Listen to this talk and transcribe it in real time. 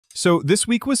So this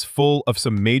week was full of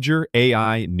some major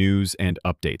AI news and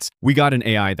updates. We got an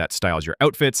AI that styles your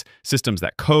outfits, systems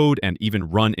that code and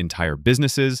even run entire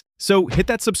businesses. So hit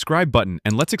that subscribe button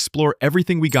and let's explore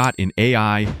everything we got in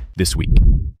AI this week.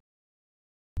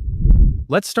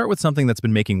 Let's start with something that's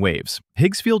been making waves.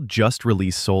 Higgsfield just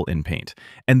released Soul Inpaint,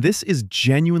 and this is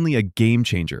genuinely a game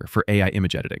changer for AI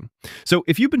image editing. So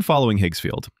if you've been following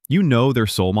Higgsfield, you know their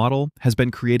Soul model has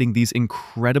been creating these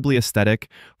incredibly aesthetic,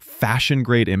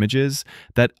 fashion-grade images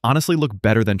that honestly look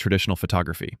better than traditional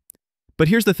photography. But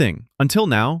here's the thing, until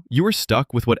now, you were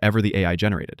stuck with whatever the AI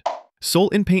generated. Soul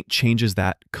Inpaint changes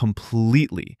that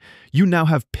completely. You now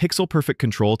have pixel-perfect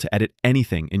control to edit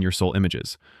anything in your Soul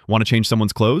images. Want to change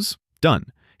someone's clothes?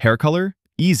 Done. Hair color?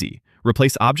 Easy.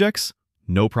 Replace objects?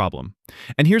 No problem.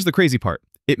 And here's the crazy part.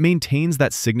 It maintains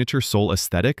that signature Soul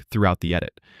aesthetic throughout the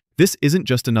edit. This isn't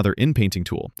just another inpainting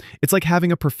tool. It's like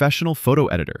having a professional photo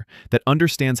editor that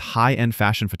understands high-end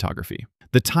fashion photography.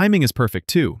 The timing is perfect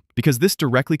too, because this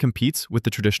directly competes with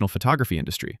the traditional photography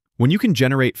industry. When you can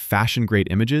generate fashion-grade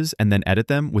images and then edit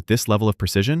them with this level of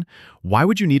precision, why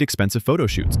would you need expensive photo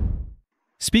shoots?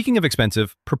 Speaking of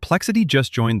expensive, Perplexity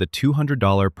just joined the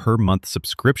 $200 per month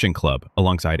subscription club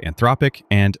alongside Anthropic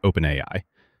and OpenAI.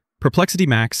 Perplexity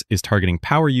Max is targeting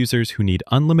power users who need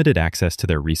unlimited access to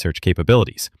their research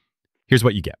capabilities. Here's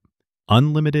what you get.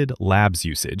 Unlimited labs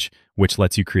usage, which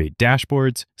lets you create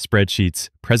dashboards, spreadsheets,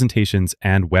 presentations,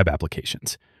 and web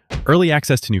applications. Early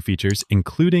access to new features,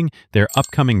 including their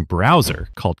upcoming browser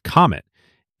called Comet,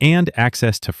 and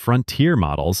access to frontier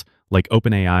models like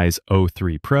OpenAI's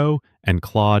O3 Pro and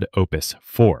Claude Opus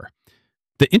 4.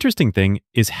 The interesting thing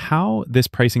is how this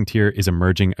pricing tier is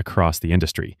emerging across the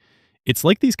industry. It's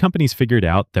like these companies figured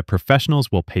out that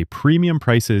professionals will pay premium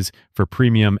prices for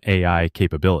premium AI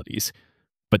capabilities.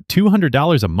 But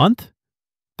 $200 a month?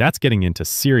 That's getting into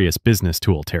serious business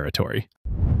tool territory.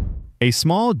 A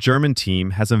small German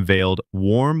team has unveiled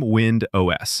Warmwind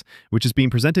OS, which is being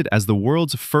presented as the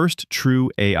world's first true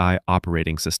AI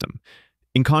operating system.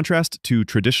 In contrast to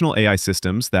traditional AI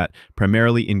systems that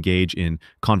primarily engage in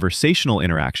conversational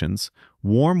interactions,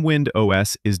 Warmwind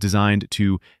OS is designed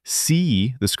to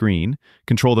see the screen,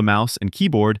 control the mouse and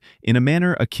keyboard in a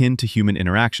manner akin to human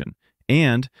interaction,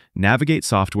 and navigate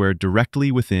software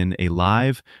directly within a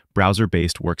live,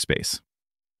 browser-based workspace.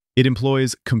 It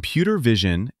employs computer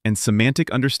vision and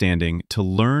semantic understanding to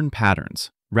learn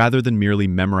patterns rather than merely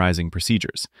memorizing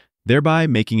procedures, thereby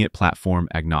making it platform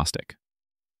agnostic.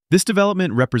 This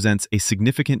development represents a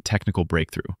significant technical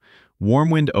breakthrough.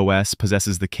 Warmwind OS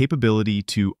possesses the capability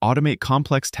to automate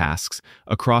complex tasks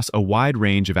across a wide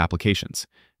range of applications,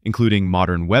 including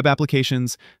modern web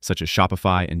applications such as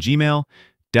Shopify and Gmail,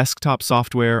 desktop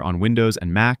software on Windows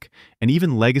and Mac, and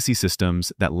even legacy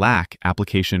systems that lack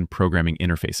application programming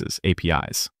interfaces,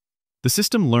 APIs. The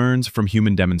system learns from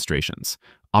human demonstrations,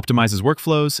 optimizes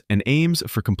workflows, and aims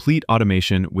for complete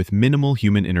automation with minimal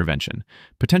human intervention,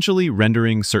 potentially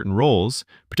rendering certain roles,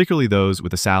 particularly those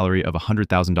with a salary of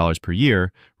 $100,000 per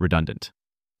year, redundant.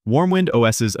 Warmwind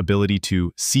OS's ability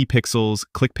to see pixels,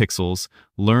 click pixels,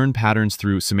 learn patterns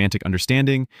through semantic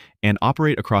understanding, and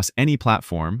operate across any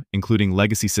platform, including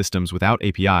legacy systems without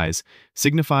APIs,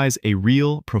 signifies a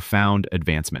real, profound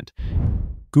advancement.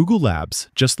 Google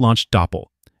Labs just launched Doppl,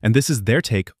 and this is their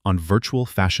take on virtual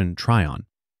fashion try-on.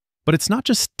 But it's not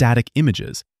just static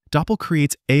images. Doppl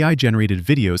creates AI-generated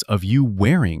videos of you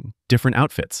wearing different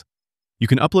outfits. You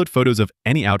can upload photos of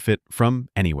any outfit from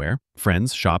anywhere,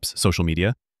 friends, shops, social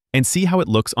media, and see how it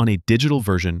looks on a digital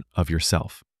version of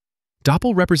yourself.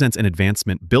 Doppl represents an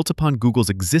advancement built upon Google's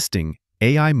existing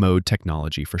AI mode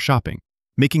technology for shopping,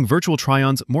 making virtual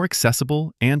try-ons more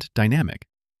accessible and dynamic.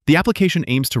 The application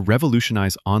aims to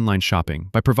revolutionize online shopping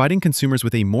by providing consumers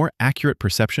with a more accurate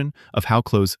perception of how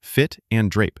clothes fit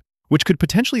and drape, which could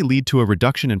potentially lead to a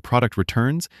reduction in product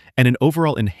returns and an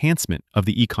overall enhancement of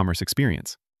the e-commerce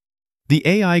experience. The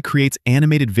AI creates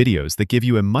animated videos that give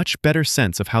you a much better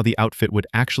sense of how the outfit would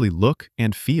actually look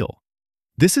and feel.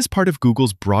 This is part of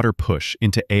Google's broader push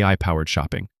into AI-powered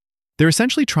shopping. They're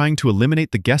essentially trying to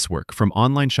eliminate the guesswork from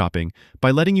online shopping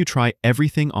by letting you try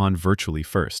everything on virtually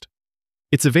first.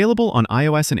 It's available on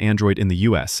iOS and Android in the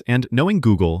US, and knowing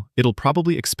Google, it'll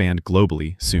probably expand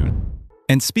globally soon.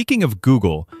 And speaking of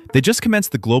Google, they just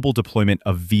commenced the global deployment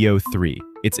of Veo 3,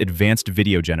 its advanced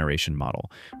video generation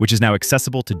model, which is now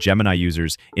accessible to Gemini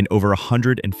users in over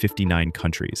 159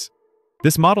 countries.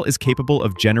 This model is capable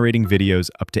of generating videos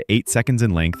up to 8 seconds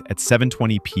in length at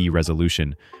 720p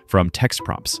resolution from text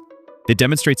prompts. It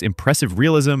demonstrates impressive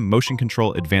realism, motion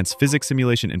control, advanced physics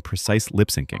simulation, and precise lip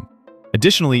syncing.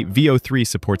 Additionally, Veo 3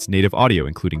 supports native audio,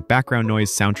 including background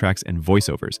noise, soundtracks, and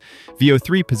voiceovers. Veo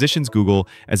 3 positions Google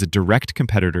as a direct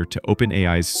competitor to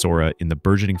OpenAI's Sora in the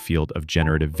burgeoning field of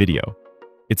generative video.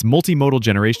 Its multimodal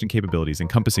generation capabilities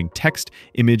encompassing text,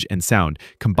 image, and sound,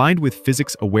 combined with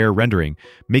physics-aware rendering,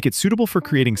 make it suitable for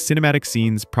creating cinematic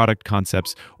scenes, product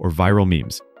concepts, or viral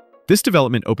memes. This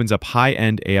development opens up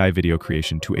high-end AI video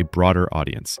creation to a broader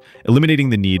audience, eliminating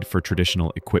the need for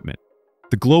traditional equipment.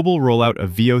 The global rollout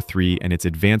of Veo 3 and its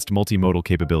advanced multimodal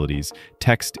capabilities,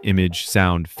 text, image,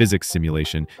 sound, physics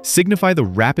simulation, signify the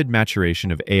rapid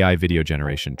maturation of AI video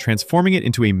generation, transforming it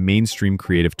into a mainstream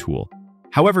creative tool.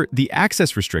 However, the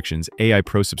access restrictions, AI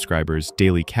Pro subscribers,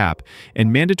 daily cap,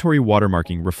 and mandatory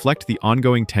watermarking reflect the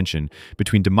ongoing tension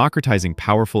between democratizing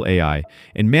powerful AI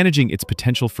and managing its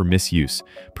potential for misuse,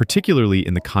 particularly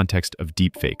in the context of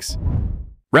deepfakes.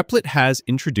 Replit has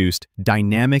introduced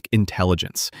dynamic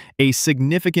intelligence, a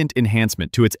significant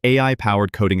enhancement to its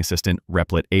AI-powered coding assistant,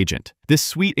 Replit Agent. This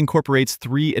suite incorporates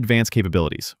 3 advanced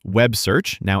capabilities: web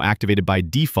search, now activated by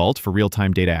default for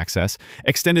real-time data access;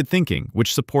 extended thinking,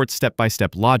 which supports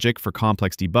step-by-step logic for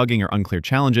complex debugging or unclear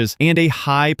challenges; and a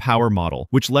high-power model,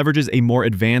 which leverages a more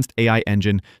advanced AI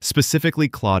engine, specifically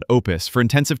Claude Opus, for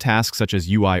intensive tasks such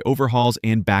as UI overhauls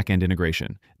and back-end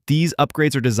integration. These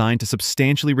upgrades are designed to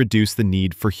substantially reduce the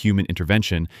need for human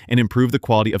intervention and improve the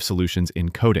quality of solutions in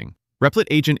coding. Replit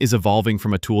Agent is evolving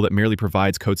from a tool that merely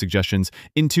provides code suggestions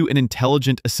into an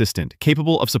intelligent assistant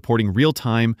capable of supporting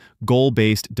real-time,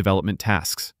 goal-based development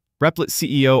tasks. Replit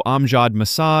CEO Amjad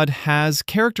Masad has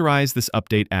characterized this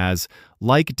update as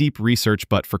like deep research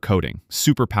but for coding,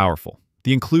 super powerful.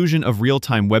 The inclusion of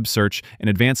real-time web search and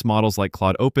advanced models like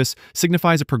Claude Opus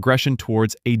signifies a progression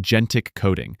towards agentic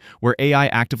coding, where AI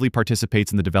actively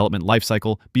participates in the development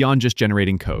lifecycle beyond just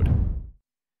generating code.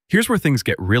 Here's where things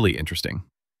get really interesting.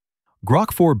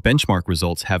 Grok 4 benchmark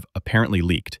results have apparently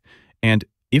leaked, and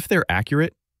if they're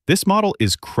accurate, this model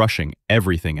is crushing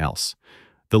everything else.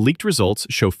 The leaked results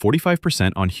show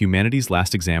 45% on humanities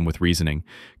last exam with reasoning,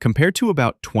 compared to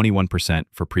about 21%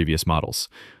 for previous models.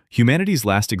 Humanities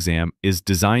last exam is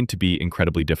designed to be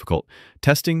incredibly difficult,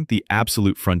 testing the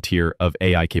absolute frontier of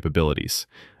AI capabilities.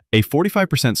 A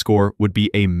 45% score would be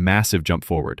a massive jump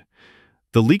forward.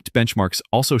 The leaked benchmarks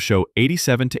also show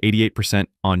 87 to 88%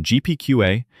 on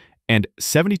GPQA and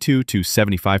 72 to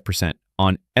 75%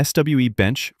 on SWE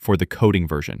Bench for the coding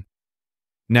version.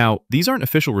 Now, these aren't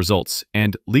official results,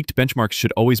 and leaked benchmarks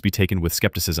should always be taken with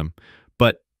skepticism,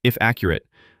 but if accurate,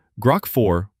 Grok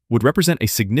 4 would represent a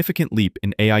significant leap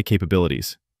in AI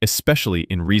capabilities, especially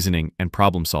in reasoning and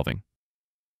problem solving.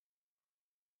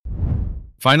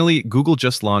 Finally, Google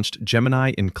just launched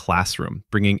Gemini in Classroom,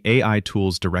 bringing AI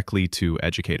tools directly to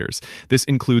educators. This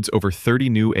includes over 30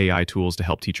 new AI tools to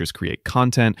help teachers create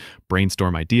content,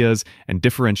 brainstorm ideas, and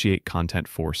differentiate content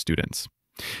for students.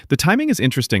 The timing is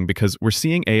interesting because we're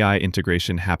seeing AI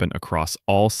integration happen across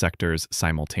all sectors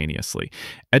simultaneously.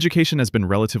 Education has been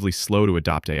relatively slow to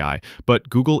adopt AI, but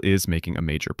Google is making a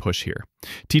major push here.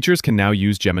 Teachers can now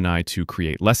use Gemini to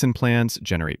create lesson plans,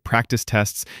 generate practice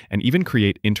tests, and even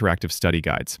create interactive study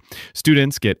guides.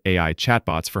 Students get AI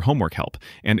chatbots for homework help,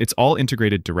 and it's all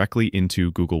integrated directly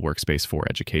into Google Workspace for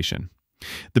Education.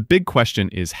 The big question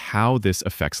is how this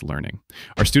affects learning.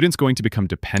 Are students going to become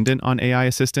dependent on AI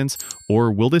assistance,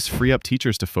 or will this free up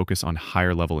teachers to focus on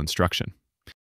higher-level instruction?